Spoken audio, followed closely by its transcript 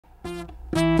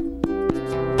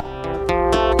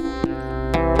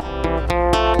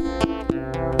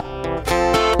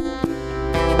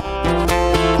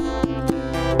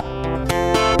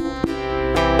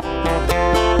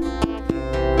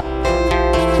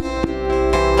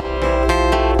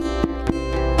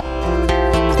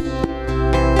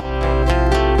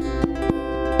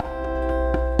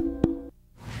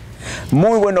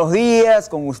Muy buenos días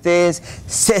con ustedes,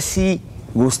 Ceci,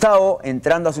 Gustavo,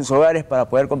 entrando a sus hogares para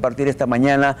poder compartir esta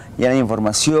mañana llena de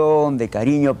información, de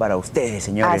cariño para ustedes,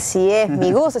 señores. Así es,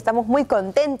 mi Gus, estamos muy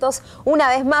contentos una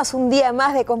vez más, un día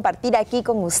más de compartir aquí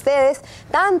con ustedes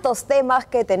tantos temas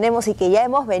que tenemos y que ya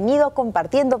hemos venido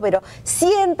compartiendo, pero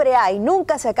siempre hay,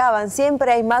 nunca se acaban,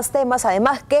 siempre hay más temas,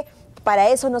 además que para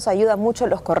eso nos ayudan mucho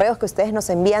los correos que ustedes nos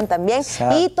envían también.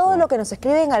 Exacto. Y todo lo que nos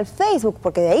escriben al Facebook,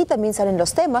 porque de ahí también salen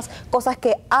los temas, cosas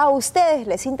que a ustedes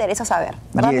les interesa saber.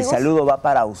 Y el saludo va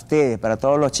para ustedes, para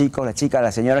todos los chicos, las chicas,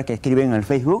 las señoras que escriben al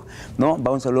Facebook, ¿no?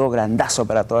 Va un saludo grandazo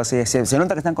para todas ellas. Se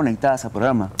nota que están conectadas al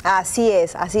programa. Así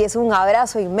es, un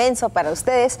abrazo inmenso para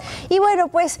ustedes. Y bueno,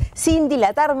 pues sin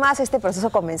dilatar más este proceso,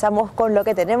 comenzamos con lo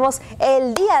que tenemos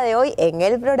el día de hoy en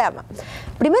el programa.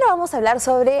 Primero vamos a hablar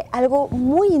sobre algo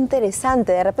muy interesante.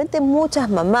 De repente muchas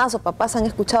mamás o papás han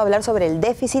escuchado hablar sobre el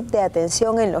déficit de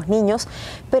atención en los niños,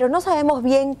 pero no sabemos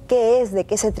bien qué es, de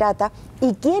qué se trata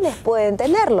y quiénes pueden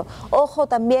tenerlo. Ojo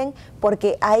también,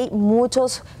 porque hay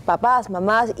muchos papás,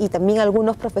 mamás y también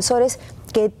algunos profesores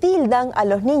que tildan a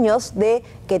los niños de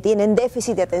que tienen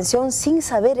déficit de atención sin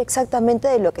saber exactamente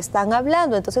de lo que están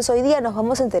hablando. Entonces hoy día nos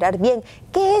vamos a enterar bien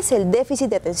qué es el déficit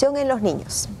de atención en los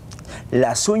niños.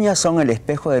 Las uñas son el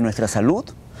espejo de nuestra salud.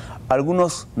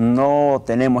 Algunos no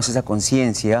tenemos esa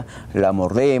conciencia, la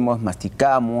mordemos,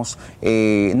 masticamos,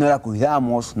 no la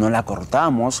cuidamos, no la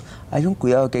cortamos. Hay un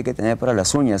cuidado que hay que tener para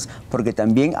las uñas, porque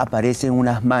también aparecen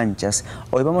unas manchas.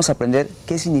 Hoy vamos a aprender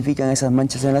qué significan esas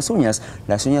manchas en las uñas.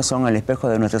 Las uñas son el espejo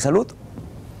de nuestra salud.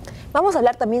 Vamos a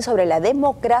hablar también sobre la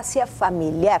democracia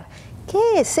familiar.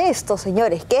 ¿Qué es esto,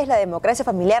 señores? ¿Qué es la democracia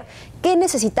familiar? ¿Qué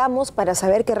necesitamos para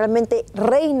saber que realmente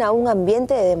reina un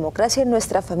ambiente de democracia en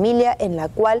nuestra familia en la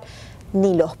cual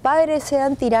ni los padres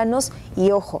sean tiranos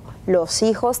y, ojo, los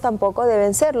hijos tampoco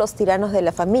deben ser los tiranos de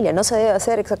la familia? No se debe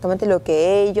hacer exactamente lo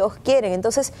que ellos quieren.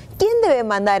 Entonces, ¿quién debe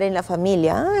mandar en la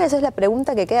familia? Esa es la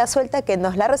pregunta que queda suelta, que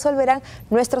nos la resolverán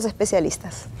nuestros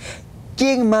especialistas.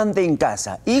 ¿Quién manda en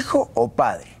casa, hijo o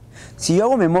padre? Si yo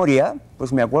hago memoria,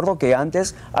 pues me acuerdo que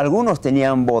antes algunos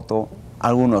tenían voto,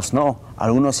 algunos no.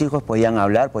 Algunos hijos podían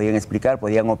hablar, podían explicar,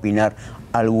 podían opinar,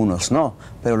 algunos no.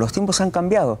 Pero los tiempos han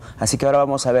cambiado, así que ahora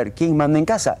vamos a ver quién manda en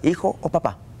casa, hijo o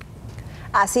papá.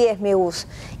 Así es, mi Gus.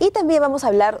 Y también vamos a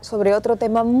hablar sobre otro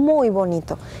tema muy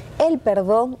bonito, el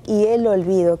perdón y el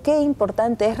olvido. Qué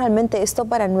importante es realmente esto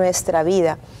para nuestra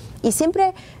vida. Y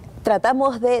siempre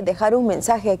tratamos de dejar un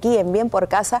mensaje aquí en Bien por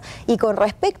Casa y con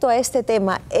respecto a este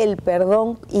tema, el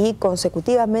perdón y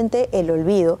consecutivamente el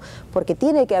olvido, porque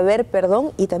tiene que haber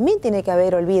perdón y también tiene que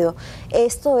haber olvido.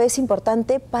 Esto es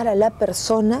importante para la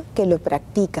persona que lo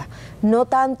practica, no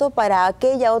tanto para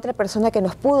aquella otra persona que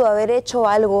nos pudo haber hecho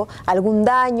algo, algún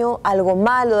daño, algo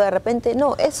malo de repente.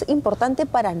 No, es importante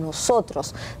para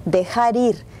nosotros dejar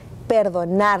ir,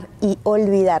 perdonar y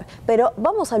olvidar. Pero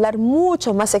vamos a hablar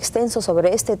mucho más extenso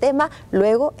sobre este tema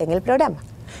luego en el programa.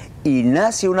 Y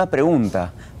nace una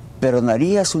pregunta: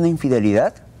 ¿perdonarías una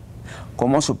infidelidad?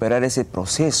 ¿Cómo superar ese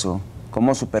proceso?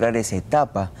 ¿Cómo superar esa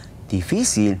etapa?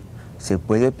 Difícil. ¿Se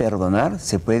puede perdonar?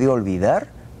 ¿Se puede olvidar?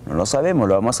 No lo sabemos,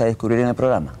 lo vamos a descubrir en el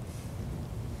programa.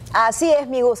 Así es,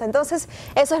 mi Gus. Entonces,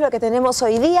 eso es lo que tenemos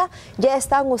hoy día. Ya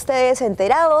están ustedes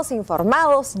enterados,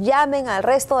 informados. Llamen al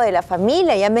resto de la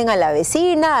familia, llamen a la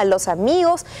vecina, a los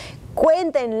amigos.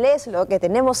 Cuéntenles lo que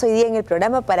tenemos hoy día en el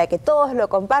programa para que todos lo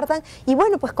compartan. Y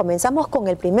bueno, pues comenzamos con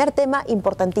el primer tema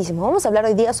importantísimo. Vamos a hablar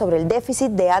hoy día sobre el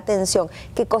déficit de atención.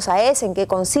 ¿Qué cosa es? ¿En qué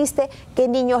consiste? ¿Qué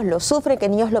niños lo sufren? ¿Qué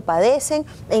niños lo padecen?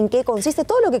 ¿En qué consiste?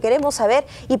 Todo lo que queremos saber,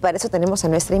 y para eso tenemos a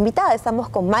nuestra invitada. Estamos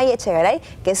con Maya Echegaray,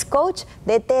 que es coach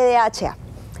de TDAH.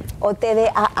 O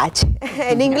TDAH.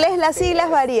 En inglés las siglas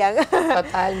varían.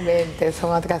 Totalmente,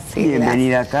 son otras siglas.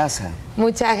 Bienvenida a casa.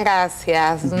 Muchas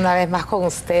gracias, una vez más con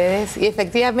ustedes. Y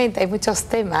efectivamente hay muchos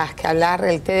temas que hablar.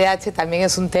 El TDAH también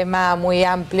es un tema muy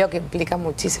amplio que implica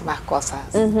muchísimas cosas.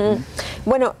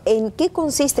 Bueno, ¿en qué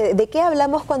consiste? ¿De qué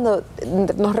hablamos cuando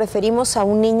nos referimos a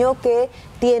un niño que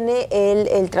tiene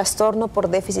el trastorno por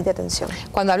déficit de atención?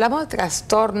 Cuando hablamos de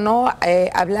trastorno,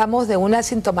 hablamos de una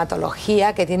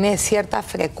sintomatología que tiene cierta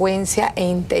frecuencia e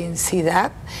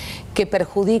intensidad que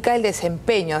perjudica el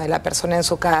desempeño de la persona en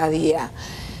su cada día.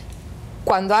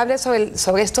 Cuando hable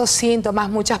sobre estos síntomas,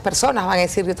 muchas personas van a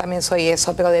decir yo también soy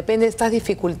eso, pero depende de estas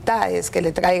dificultades que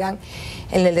le traigan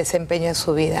en el desempeño de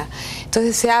su vida.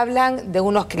 Entonces se hablan de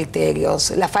unos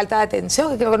criterios. La falta de atención,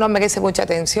 que creo que no merece mucha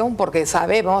atención porque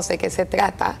sabemos de qué se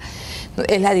trata.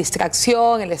 Es la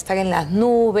distracción, el estar en las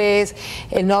nubes,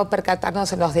 el no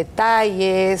percatarnos en los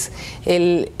detalles,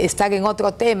 el estar en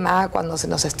otro tema cuando se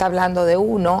nos está hablando de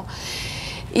uno.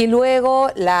 Y luego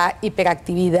la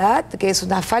hiperactividad, que es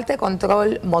una falta de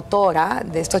control motora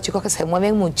de estos chicos que se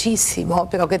mueven muchísimo,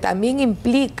 pero que también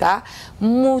implica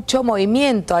mucho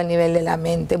movimiento a nivel de la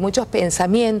mente, muchos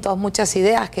pensamientos, muchas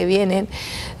ideas que vienen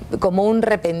como un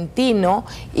repentino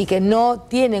y que no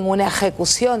tienen una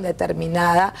ejecución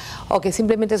determinada o que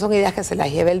simplemente son ideas que se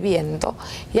las lleva el viento.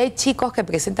 Y hay chicos que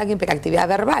presentan hiperactividad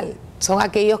verbal, son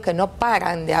aquellos que no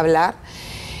paran de hablar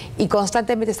y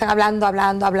constantemente están hablando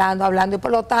y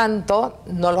por lo tanto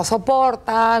no lo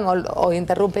soportan o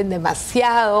interrumpen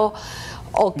demasiado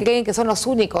o creen que son los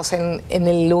únicos en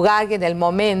el lugar y en el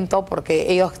momento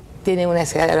porque ellos tienen una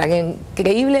necesidad de hablar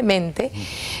increíblemente.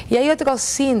 Y hay otro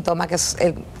síntoma que es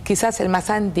quizás el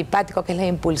más antipático, que es la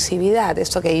impulsividad,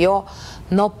 esto que yo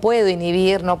no puedo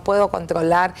inhibir, no puedo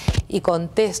controlar y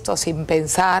contesto sin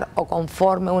pensar o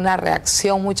conforme una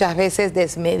reacción muchas veces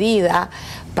desmedida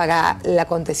para el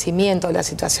acontecimiento, la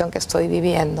situación que estoy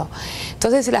viviendo.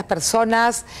 Entonces, si las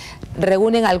personas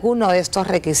reúnen alguno de estos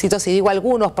requisitos, y digo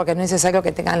algunos porque no es necesario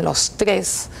que tengan los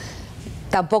tres,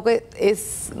 tampoco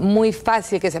es muy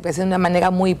fácil que se presente de una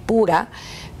manera muy pura,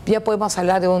 ya podemos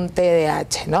hablar de un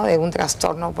TDAH, ¿no? De un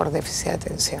trastorno por déficit de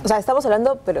atención. O sea, estamos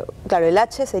hablando, pero claro, el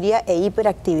H sería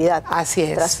hiperactividad. Así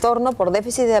es. Trastorno por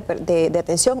déficit de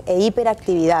atención e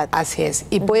hiperactividad. Así es.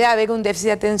 Y puede haber un déficit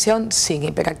de atención sin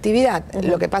hiperactividad.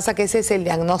 Lo que pasa que ese es el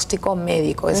diagnóstico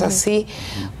médico. Es así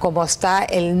como está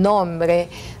el nombre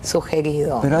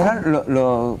sugerido. Pero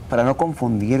ahora, para no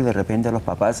confundir de repente a los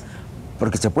papás,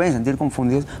 porque se pueden sentir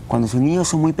confundidos, cuando sus niños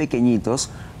son muy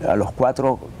pequeñitos, a los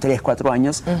 3, 4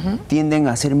 años, tienden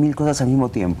a hacer 1000 cosas al mismo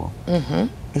tiempo.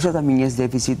 ¿Eso también es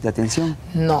déficit de atención?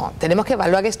 No, tenemos que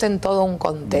evaluar esto en todo un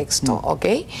contexto, ¿ok?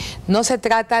 No se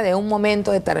trata de un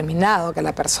momento determinado que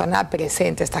la persona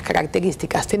presente estas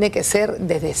características, tiene que ser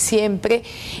desde siempre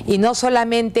y no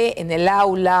solamente en el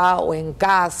aula o en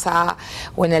casa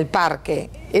o en el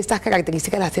parque. Estas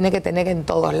características las tiene que tener en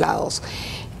todos lados.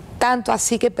 Tanto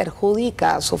así que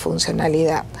perjudica su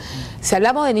funcionalidad. Si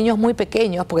hablamos de niños muy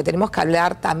pequeños, porque tenemos que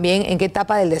hablar también en qué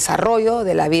etapa del desarrollo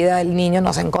de la vida del niño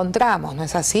nos encontramos, ¿no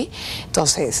es así?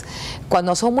 Entonces,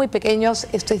 cuando son muy pequeños,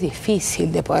 esto es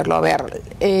difícil de poderlo ver.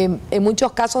 En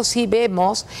muchos casos sí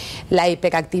vemos la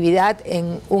hiperactividad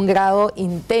en un grado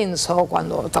intenso,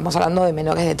 cuando estamos hablando de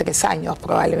menores de 3 años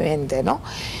probablemente, ¿no?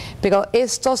 Pero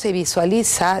esto se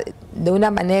visualiza de una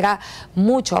manera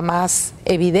mucho más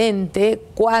evidente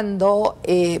cuando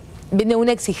viene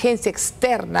una exigencia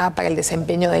externa para el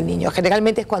desempeño del niño.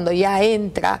 Generalmente es cuando ya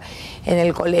entra en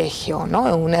el colegio, ¿no?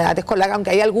 En una edad escolar, aunque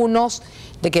hay algunos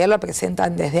de que ya lo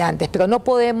presentan desde antes, pero no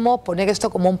podemos poner esto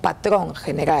como un patrón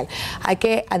general. Hay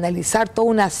que analizar toda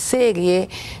una serie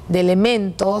de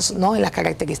elementos, ¿no?, en las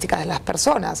características de las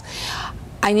personas.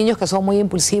 Hay niños que son muy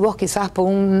impulsivos, quizás por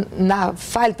una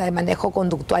falta de manejo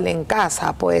conductual en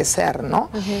casa, puede ser,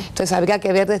 ¿no? Entonces habría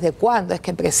que ver desde cuándo es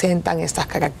que presentan estas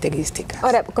características.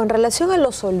 Ahora, con relación a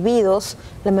los olvidos,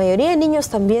 la mayoría de niños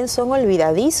también son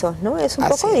olvidadizos, ¿no? Es un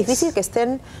poco difícil que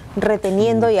estén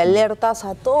reteniendo y alertas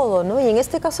a todo, ¿no? Y en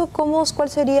este caso, ¿cuál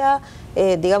sería,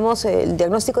 digamos, el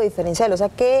diagnóstico diferencial? O sea,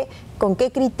 ¿con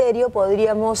qué criterio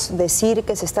podríamos decir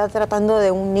que se está tratando de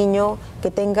un niño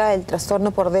que tenga el trastorno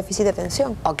por déficit de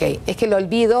atención? Ok, es que el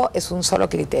olvido es un solo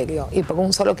criterio y por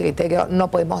un solo criterio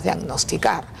no podemos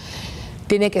diagnosticar.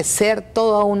 Tiene que ser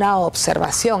toda una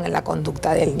observación en la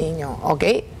conducta del niño, ¿ok?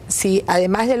 Si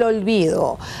además del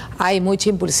olvido hay mucha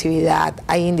impulsividad,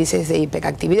 hay índices de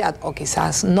hiperactividad o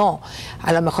quizás no,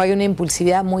 a lo mejor hay una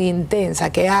impulsividad muy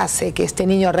intensa que hace que este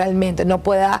niño realmente no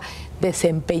pueda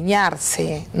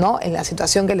desempeñarse, ¿no?, en la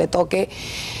situación que le toque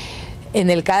en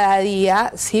el cada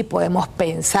día, sí podemos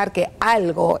pensar que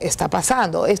algo está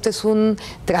pasando. Esto es un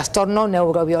trastorno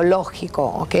neurobiológico,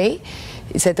 ¿ok?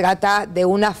 Se trata de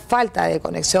una falta de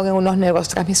conexión en unos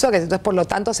neurotransmisores, entonces por lo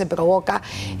tanto se provoca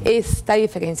esta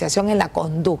diferenciación en la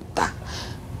conducta.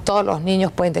 Todos los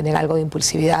niños pueden tener algo de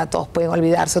impulsividad, todos pueden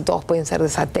olvidarse, todos pueden ser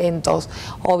desatentos.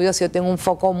 Obvio, si yo tengo un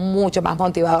foco mucho más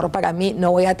motivador para mí, no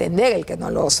voy a atender el que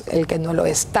no lo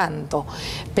es tanto.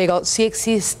 Pero sí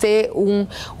existe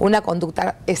una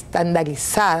conducta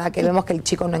estandarizada que vemos que el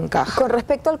chico no encaja. Con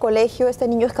respecto al colegio, ¿este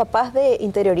niño es capaz de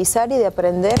interiorizar y de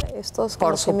aprender estos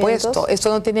conocimientos? Por supuesto, esto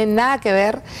no tiene nada que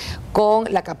ver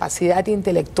con la capacidad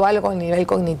intelectual o con el nivel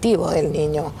cognitivo del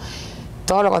niño.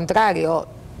 Todo lo contrario.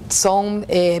 Son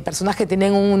personas que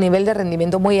tienen un nivel de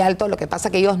rendimiento muy alto, lo que pasa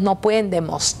es que ellos no pueden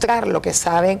demostrar lo que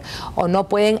saben o no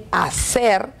pueden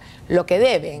hacer lo que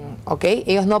deben, ¿ok?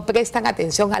 Ellos no prestan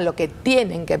atención a lo que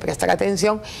tienen que prestar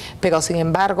atención, pero sin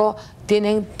embargo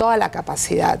tienen toda la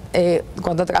capacidad.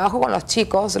 Cuando trabajo con los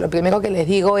chicos, lo primero que les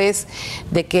digo es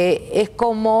de que es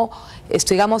como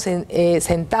estuvimos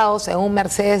sentados en un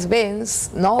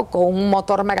Mercedes-Benz, ¿no? Con un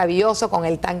motor maravilloso, con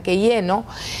el tanque lleno,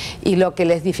 y lo que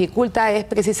les dificulta es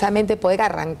precisamente poder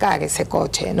arrancar ese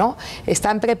coche, ¿no?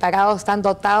 Están preparados, están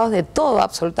dotados de todo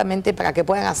absolutamente para que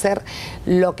puedan hacer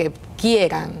lo que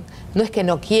quieran. No es que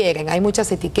no quieren, hay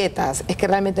muchas etiquetas, es que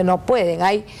realmente no pueden.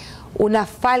 Hay una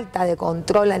falta de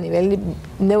control a nivel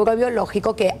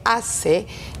neurobiológico que hace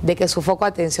de que su foco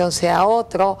de atención sea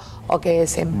otro, o que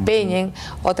desempeñen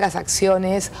otras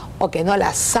acciones, o que no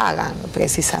las hagan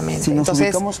precisamente. Si nos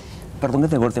ubicamos, perdón que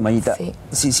te corte, Mayita,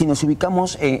 sí. si nos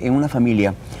ubicamos en una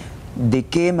familia, ¿de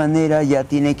qué manera ya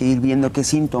tiene que ir viendo qué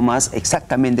síntomas,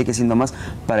 exactamente qué síntomas,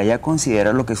 para ya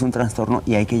considerar lo que es un trastorno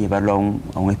y hay que llevarlo a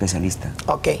un especialista?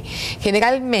 Ok,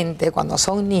 generalmente cuando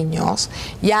son niños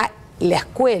ya la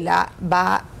escuela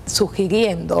va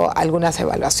sugiriendo algunas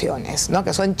evaluaciones, ¿no?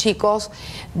 Que son chicos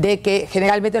de que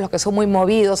generalmente los que son muy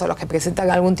movidos o los que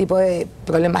presentan algún tipo de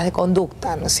problemas de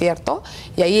conducta, ¿no es cierto?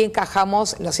 Y ahí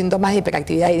encajamos los síntomas de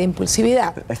hiperactividad y de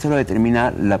impulsividad. ¿Esto lo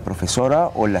determina la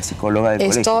profesora o la psicóloga del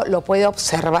colegio? Esto lo puede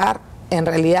observar en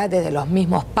realidad desde los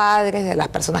mismos padres, de las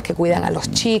personas que cuidan a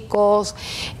los chicos,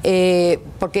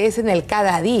 porque es en el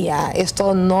cada día.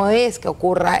 Esto no es que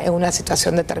ocurra en una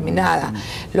situación determinada.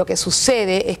 Lo que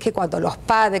sucede es que cuando los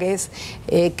padres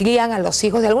crían a los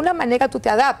hijos, de alguna manera tú te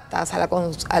adaptas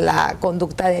a la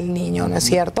conducta del niño, ¿no es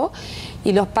cierto?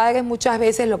 Y los padres muchas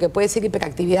veces lo que puede ser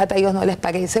hiperactividad a ellos no les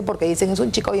parece, porque dicen es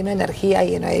un chico lleno de energía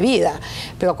y lleno de vida.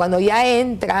 Pero cuando ya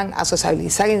entran a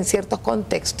sociabilizar en ciertos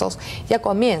contextos, ya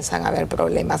comienzan a haber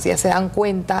problemas, ya se dan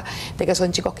cuenta de que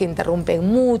son chicos que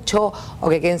interrumpen mucho o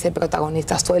que quieren ser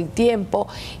protagonistas todo el tiempo.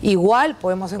 Igual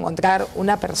podemos encontrar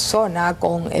una persona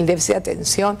con el déficit de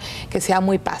atención que sea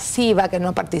muy pasiva, que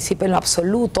no participe en lo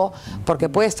absoluto, porque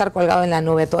puede estar colgado en la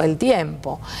nube todo el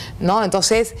tiempo, ¿no?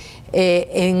 Entonces,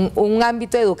 en un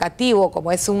ámbito educativo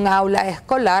como es un aula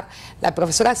escolar, la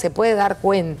profesora se puede dar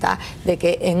cuenta de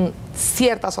que en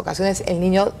ciertas ocasiones el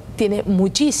niño tiene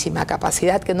muchísima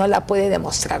capacidad que no la puede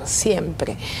demostrar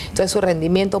siempre. Entonces su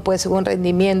rendimiento puede ser un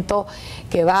rendimiento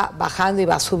que va bajando y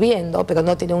va subiendo, pero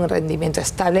no tiene un rendimiento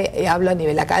estable, hablo a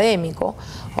nivel académico,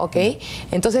 ¿ok?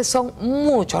 Entonces son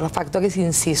muchos los factores,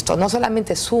 insisto, no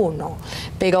solamente es uno,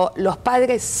 pero los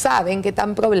padres saben qué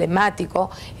tan problemático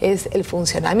es el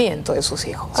funcionamiento de sus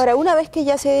hijos. Ahora, una vez que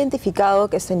ya se ha identificado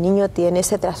que este niño tiene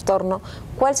ese trastorno,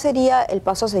 ¿cuál sería el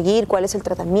paso a seguir? ¿Cuál es el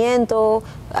tratamiento?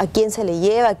 ¿A quién se le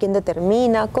lleva? ¿A quién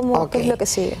determina? ¿Qué es lo que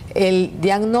sigue? El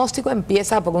diagnóstico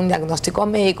empieza por un diagnóstico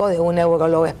médico de un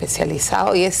neurólogo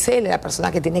especializado, y es él la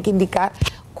persona que tiene que indicar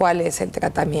cuál es el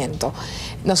tratamiento.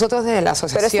 Nosotros desde la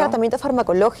asociación... ¿Pero es tratamiento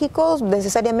farmacológico,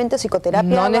 necesariamente psicoterapia?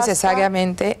 No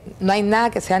necesariamente, no hay nada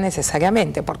que sea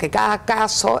necesariamente, porque cada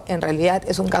caso en realidad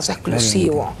es un caso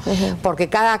exclusivo, porque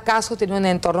cada caso tiene un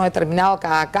entorno determinado,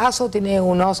 cada caso tiene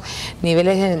unos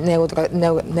niveles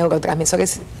de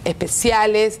neurotransmisores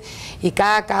especiales, y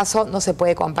cada caso no se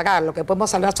puede comparar. Lo que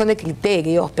podemos hablar son de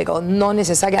criterios, pero no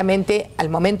necesariamente al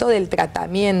momento del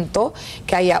tratamiento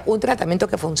que haya un tratamiento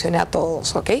que funcione a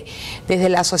todos, ¿ok? Desde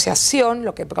la asociación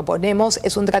lo que proponemos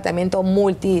es un tratamiento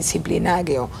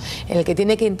multidisciplinario en el que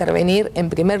tiene que intervenir en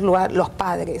primer lugar los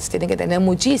padres, tienen que tener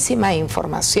muchísima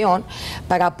información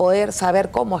para poder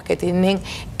saber cómo es que tienen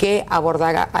que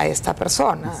abordar a esta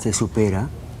persona. ¿Se supera?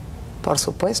 Por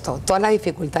supuesto, todas las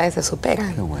dificultades se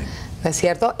superan. Qué bueno. ¿No es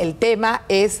cierto? El tema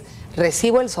es,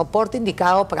 recibo el soporte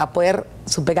indicado para poder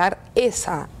superar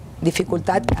esa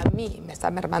dificultad que a mí me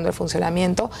está mermando el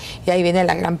funcionamiento, y ahí viene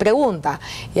la gran pregunta,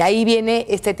 y ahí viene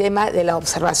este tema de la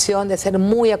observación, de ser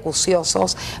muy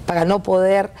acuciosos para no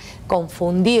poder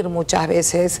confundir muchas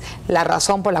veces la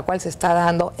razón por la cual se está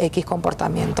dando X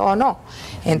comportamiento o no.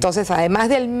 Entonces, además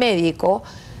del médico,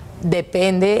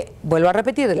 depende, vuelvo a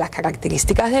repetir, de las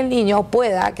características del niño,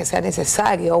 pueda que sea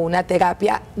necesario una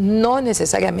terapia no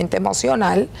necesariamente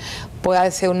emocional, puede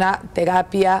ser una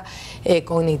terapia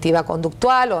cognitiva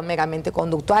conductual o meramente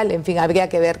conductual, en fin, habría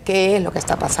que ver qué es lo que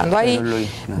está pasando ahí,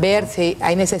 ver si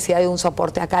hay necesidad de un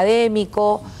soporte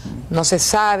académico, no se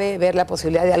sabe, ver la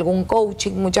posibilidad de algún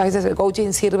coaching. Muchas veces el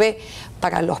coaching sirve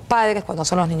para los padres cuando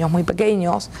son los niños muy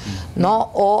pequeños,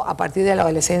 ¿no? O a partir de la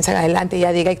adolescencia en adelante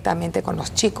ya directamente con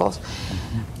los chicos.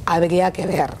 Habría que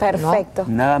ver. Perfecto.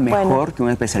 ¿No? Nada mejor que un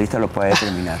especialista lo pueda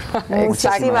determinar.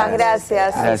 Muchísimas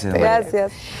gracias.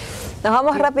 Gracias. Nos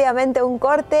vamos rápidamente a un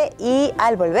corte, y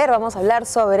al volver vamos a hablar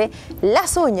sobre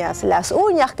las uñas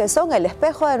que son el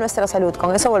espejo de nuestra salud.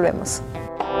 Con eso volvemos.